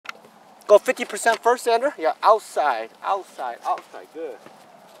Go 50% first, Xander. Yeah, outside, outside, outside. Good.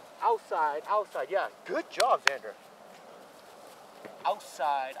 Outside, outside. Yeah, good job, Xander.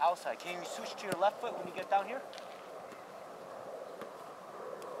 Outside, outside. Can you switch to your left foot when you get down here?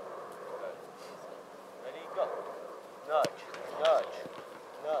 Good. Ready, go. Nudge, nudge,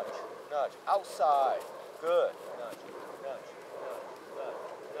 nudge, nudge. Outside. Good. Nudge, nudge, nudge, nudge,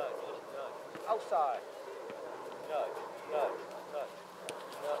 nudge, nudge. Outside. Nudge, nudge, nudge,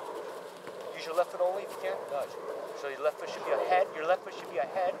 nudge. Use your left foot only if you can. Nudge. So your left foot should be ahead. Your left foot should be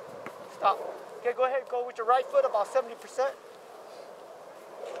ahead. Stop. Okay, go ahead. Go with your right foot about 70%.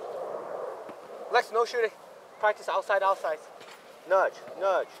 Lex, no shooting. Practice outside, outside. Nudge,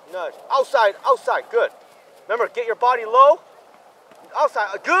 nudge, nudge. Outside, outside. Good. Remember, get your body low.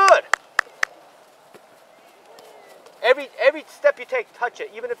 Outside. Good. Every step you take, touch it,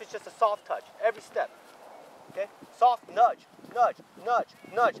 even if it's just a soft touch. Every step. Okay? Soft nudge, nudge, nudge,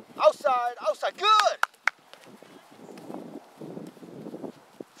 nudge. Outside, outside. Good.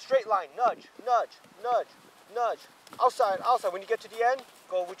 Straight line. Nudge, nudge, nudge, nudge. Outside, outside. When you get to the end,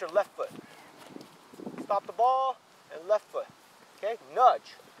 go with your left foot. Stop the ball and left foot. Okay?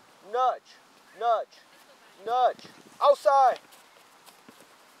 Nudge, nudge, nudge, nudge. Outside.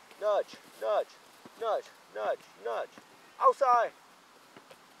 Nudge, nudge, nudge, nudge, nudge. Outside.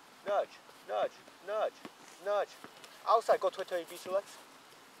 Nudge, nudge, nudge, nudge. Outside. Go to your beach legs.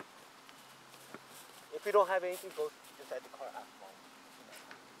 If you don't have anything, go inside the car.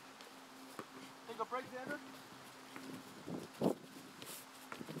 Take a break, Xander.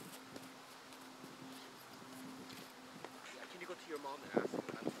 Go to your mom and ask her.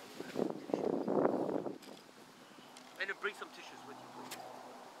 And then bring some tissues with you, please.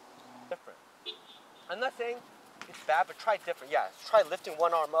 Different. I'm not saying it's bad, but try different. Yeah, try lifting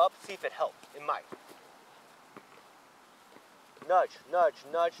one arm up, see if it helps. It might. Nudge, nudge,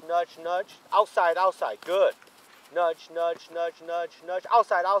 nudge, nudge, nudge. Outside, outside. Good. Nudge, nudge, nudge, nudge, nudge.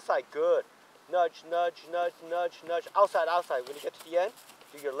 Outside, outside. Good. Nudge, nudge, nudge, nudge, nudge. Outside, outside. When you get to the end,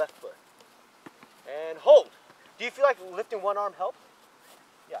 do your left foot. And hold. Do you feel like lifting one arm helps?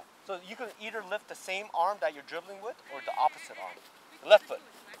 Yeah. So you can either lift the same arm that you're dribbling with or the opposite arm. The left foot.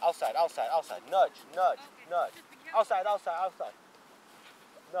 Outside, outside, outside. Nudge, nudge, nudge. Outside, outside, outside.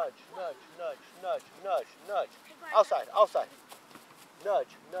 Nudge, nudge, nudge, nudge, nudge, nudge. Outside, outside.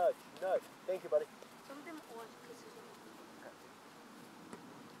 Nudge, nudge, nudge. Thank you, buddy.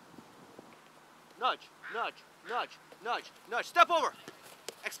 Nudge, nudge, nudge, nudge, nudge. Step over.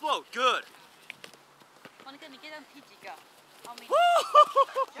 Explode. Good.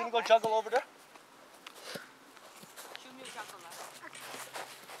 Can you go juggle over there?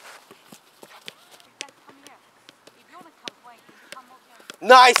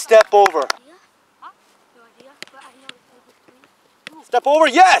 Nice step over. Step over,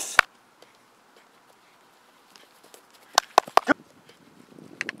 yes! Good.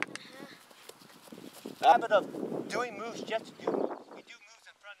 Habit of doing moves just to do moves. We do moves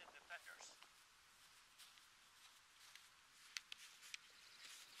in front of defenders.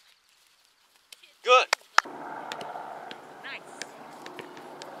 Good. Nice.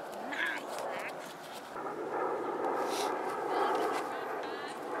 Nice.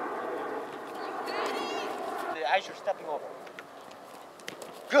 As you're stepping over.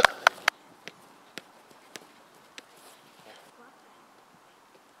 Good.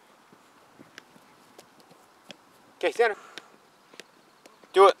 Okay, center.